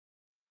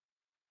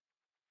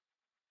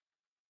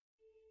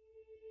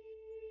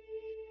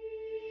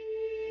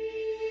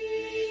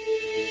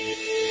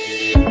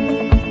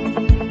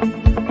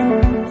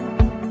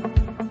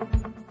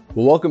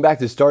Well, welcome back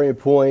to Starting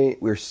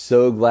Point. We're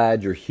so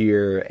glad you're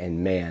here,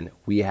 and man,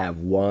 we have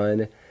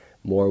one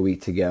more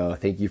week to go.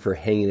 Thank you for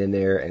hanging in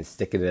there and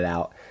sticking it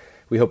out.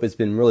 We hope it's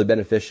been really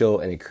beneficial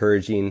and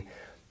encouraging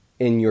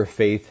in your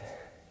faith.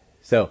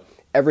 So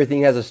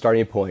everything has a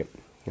starting point,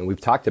 and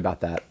we've talked about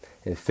that,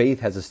 and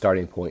faith has a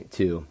starting point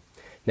too.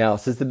 Now,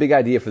 since the big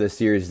idea for this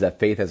series is that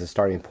faith has a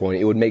starting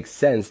point, it would make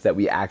sense that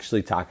we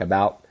actually talk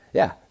about,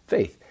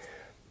 faith.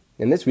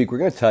 And this week, we're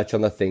going to touch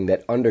on the thing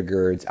that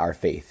undergirds our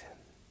faith.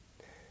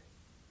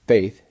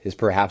 Faith is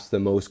perhaps the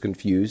most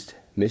confused,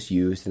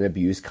 misused, and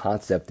abused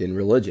concept in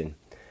religion.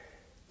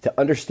 To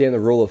understand the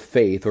role of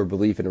faith or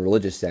belief in a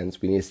religious sense,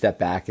 we need to step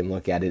back and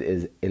look at it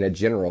as in a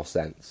general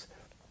sense.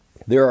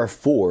 There are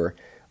 4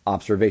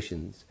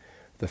 observations.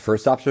 The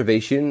first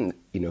observation,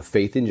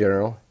 faith in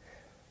general,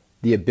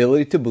 the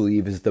ability to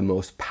believe is the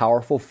most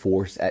powerful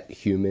force at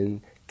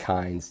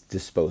humankind's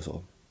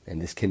disposal. And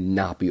this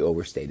cannot be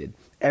overstated.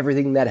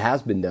 Everything that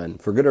has been done,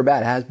 for good or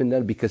bad, has been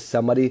done because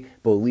somebody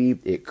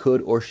believed it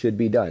could or should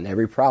be done.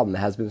 Every problem that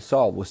has been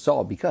solved was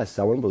solved because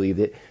someone believed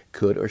it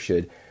could or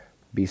should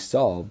be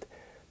solved.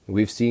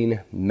 We've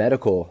seen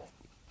medical,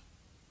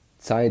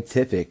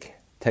 scientific,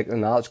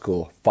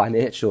 technological,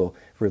 financial,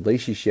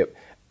 relationship.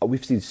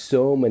 We've seen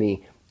so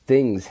many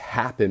things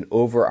happen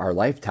over our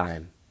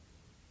lifetime.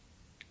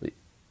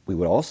 We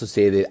would also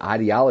say that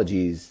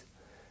ideologies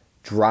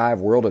drive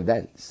world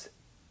events.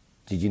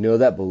 Did you know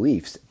that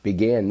beliefs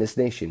began this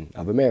nation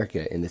of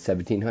America in the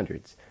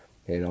 1700s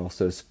and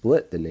also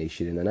split the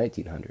nation in the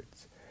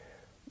 1900s?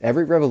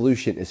 Every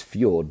revolution is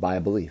fueled by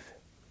a belief.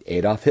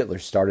 Adolf Hitler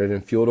started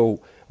and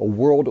fueled a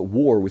world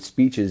war with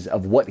speeches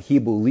of what he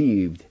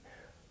believed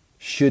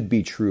should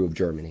be true of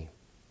Germany.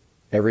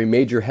 Every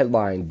major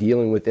headline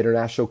dealing with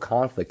international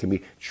conflict can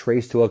be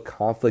traced to a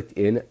conflict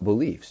in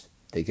beliefs.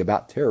 Think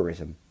about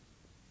terrorism.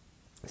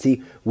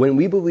 See, when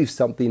we believe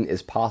something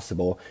is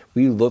possible,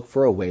 we look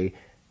for a way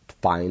to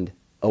find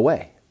a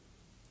way.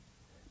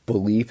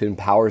 Belief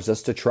empowers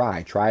us to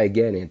try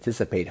again,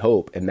 anticipate,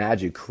 hope,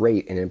 imagine,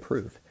 create, and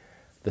improve.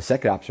 The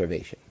second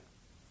observation,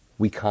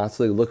 we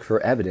constantly look for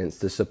evidence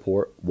to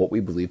support what we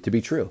believe to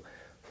be true.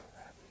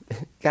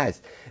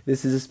 Guys,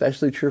 this is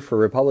especially true for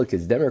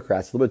Republicans,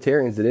 Democrats,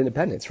 Libertarians, and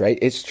Independents, right?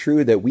 It's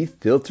true that we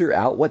filter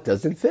out what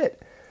doesn't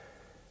fit.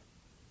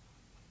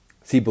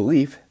 See,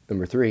 belief,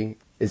 number 3,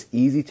 is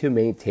easy to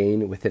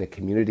maintain within a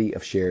community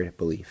of shared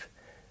belief.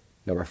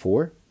 Number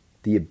 4,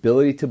 the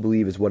ability to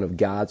believe is one of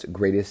God's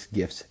greatest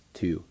gifts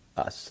to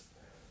us.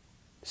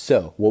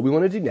 So, what we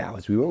want to do now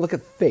is we want to look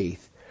at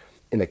faith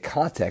in the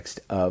context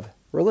of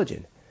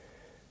religion.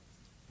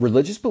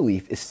 Religious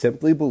belief is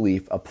simply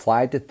belief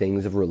applied to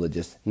things of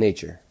religious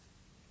nature.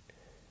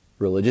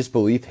 Religious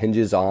belief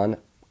hinges on,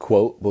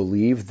 quote,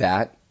 believe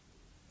that,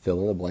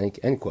 fill in the blank,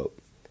 end quote.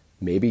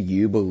 Maybe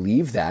you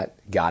believe that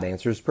God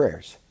answers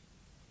prayers.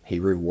 He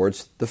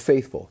rewards the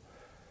faithful.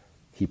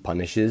 He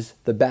punishes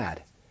the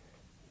bad.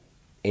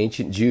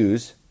 Ancient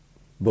Jews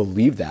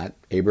believed that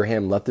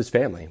Abraham left his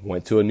family,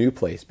 went to a new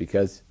place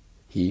because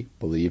he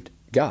believed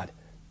God.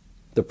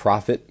 The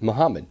prophet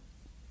Muhammad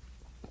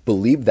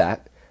believed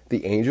that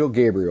the angel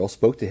Gabriel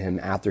spoke to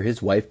him after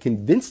his wife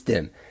convinced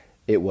him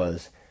it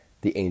was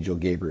the angel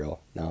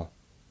Gabriel. Now,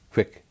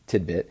 quick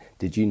tidbit,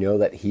 did you know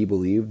that he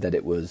believed that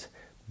it was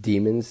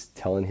demons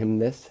telling him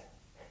this?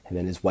 And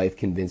then his wife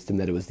convinced him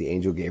that it was the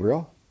angel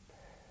Gabriel?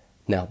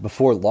 Now,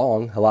 before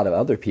long, a lot of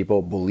other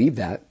people believed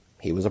that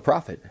he was a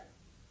prophet.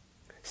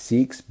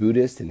 Sikhs,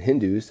 Buddhists, and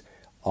Hindus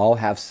all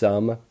have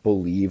some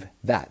believe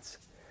that's.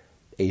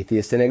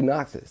 Atheists and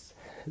agnostics,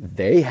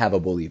 they have a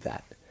believe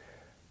that.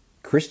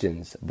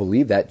 Christians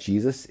believe that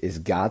Jesus is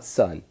God's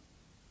Son,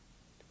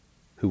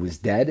 who was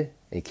dead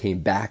and came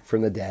back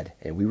from the dead,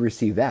 and we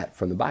receive that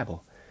from the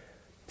Bible.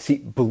 See,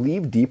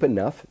 believe deep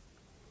enough,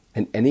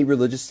 and any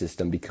religious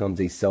system becomes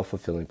a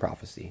self-fulfilling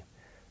prophecy.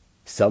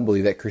 Some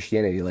believe that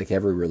Christianity, like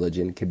every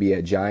religion, could be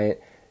a giant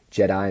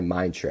Jedi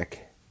mind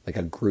trick, like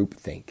a group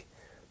think.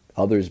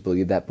 Others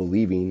believe that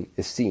believing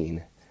is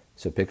seeing.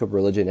 So pick up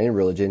religion, any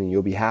religion, and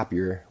you'll be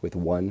happier with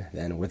one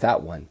than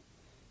without one.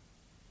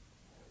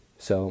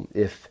 So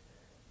if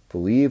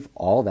believe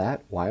all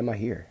that, why am I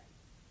here?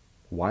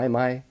 Why am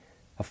I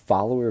a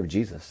follower of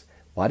Jesus?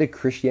 Why did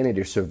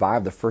Christianity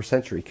survive the first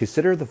century?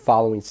 Consider the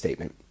following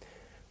statement.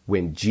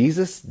 When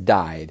Jesus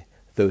died,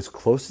 those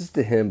closest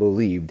to him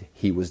believed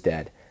he was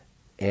dead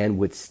and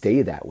would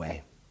stay that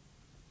way.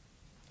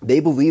 They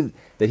believed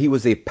that he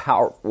was a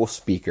powerful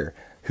speaker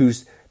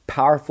whose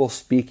powerful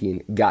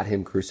speaking got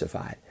him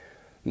crucified.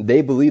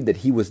 They believed that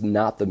he was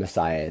not the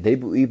Messiah. They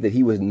believed that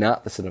he was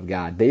not the Son of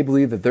God. They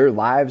believed that their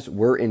lives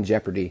were in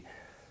jeopardy.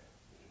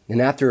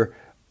 And after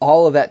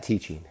all of that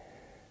teaching,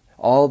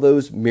 all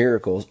those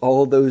miracles,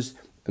 all those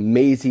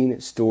amazing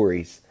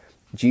stories,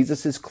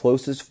 Jesus'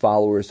 closest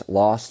followers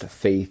lost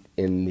faith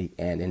in the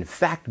end. In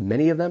fact,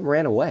 many of them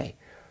ran away.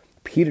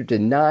 Peter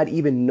denied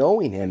even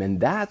knowing him, and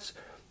that's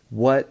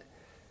what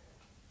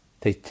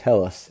they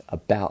tell us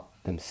about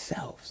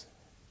themselves.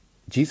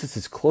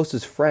 Jesus'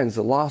 closest friends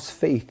lost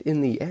faith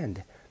in the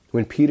end.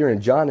 When Peter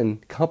and John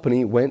and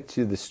company went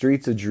to the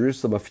streets of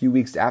Jerusalem a few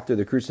weeks after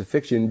the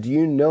crucifixion, do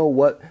you know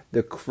what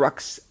the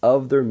crux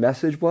of their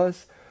message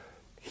was?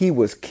 He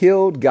was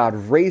killed, God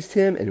raised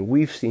him, and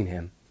we've seen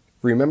him.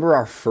 Remember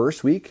our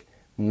first week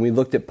when we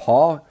looked at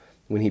Paul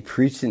when he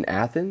preached in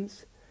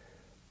Athens?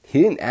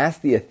 He didn't ask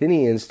the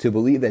Athenians to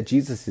believe that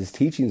Jesus'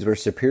 teachings were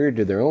superior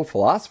to their own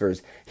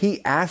philosophers.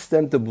 He asked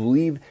them to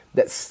believe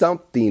that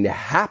something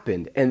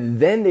happened, and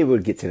then they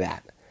would get to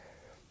that.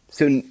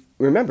 So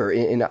remember,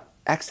 in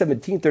Acts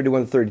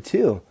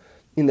 17:31-32,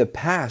 in the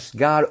past,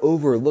 God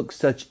overlooked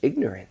such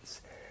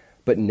ignorance.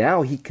 But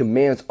now he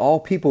commands all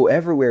people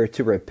everywhere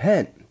to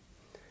repent.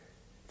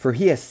 For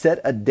he has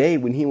set a day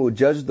when he will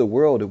judge the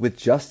world with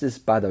justice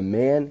by the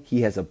man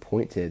he has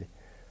appointed.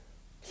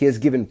 He has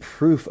given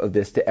proof of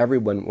this to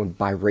everyone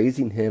by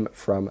raising him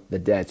from the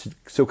dead.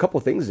 So a couple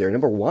of things there.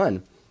 Number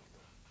one,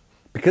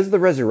 because of the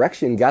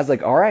resurrection, God's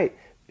like, all right,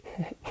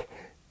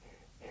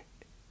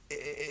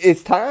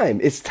 it's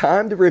time. It's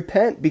time to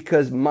repent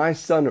because my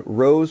son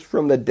rose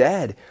from the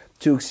dead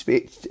to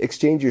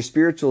exchange your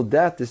spiritual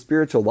death to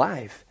spiritual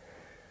life.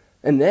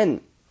 And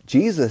then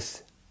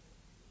Jesus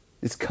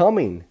is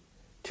coming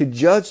to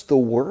judge the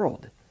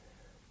world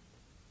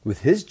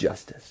with his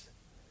justice.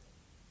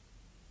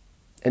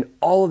 And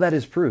all of that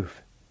is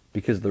proof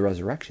because of the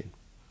resurrection.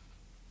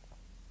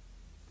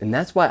 And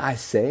that's why I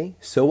say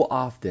so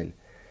often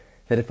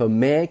that if a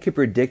man could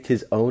predict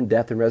his own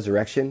death and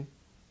resurrection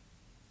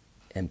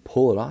and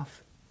pull it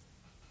off,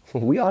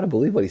 we ought to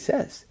believe what he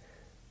says.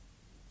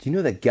 Do you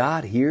know that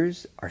God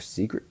hears our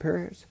secret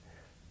prayers?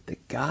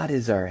 That God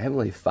is our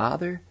Heavenly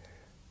Father?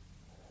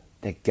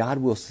 That God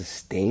will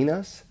sustain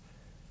us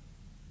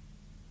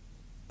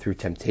through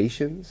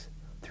temptations,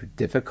 through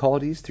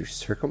difficulties, through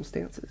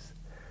circumstances?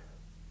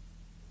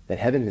 That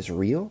heaven is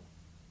real?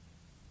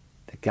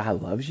 That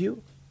God loves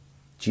you?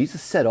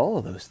 Jesus said all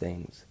of those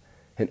things.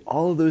 And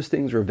all of those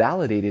things were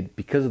validated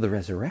because of the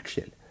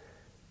resurrection.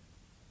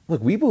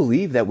 Look, we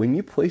believe that when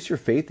you place your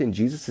faith in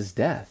Jesus'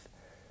 death,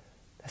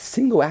 a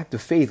single act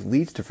of faith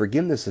leads to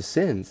forgiveness of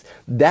sins.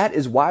 That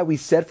is why we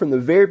said from the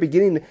very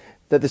beginning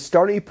that the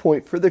starting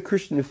point for the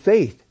Christian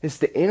faith is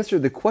to answer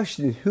the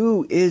question,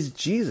 who is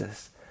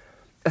Jesus?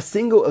 A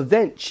single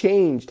event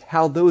changed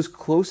how those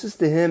closest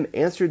to him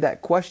answered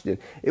that question.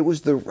 It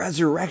was the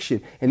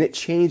resurrection, and it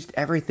changed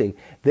everything.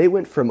 They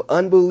went from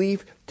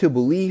unbelief to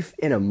belief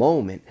in a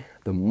moment,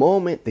 the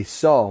moment they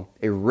saw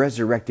a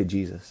resurrected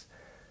Jesus.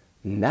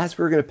 And that's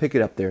where we're going to pick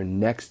it up there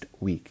next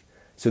week.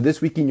 So this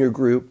week in your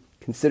group,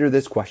 consider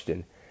this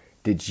question.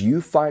 Did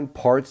you find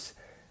parts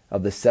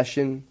of the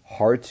session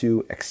hard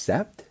to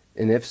accept?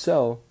 And if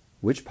so,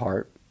 which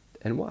part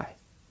and why?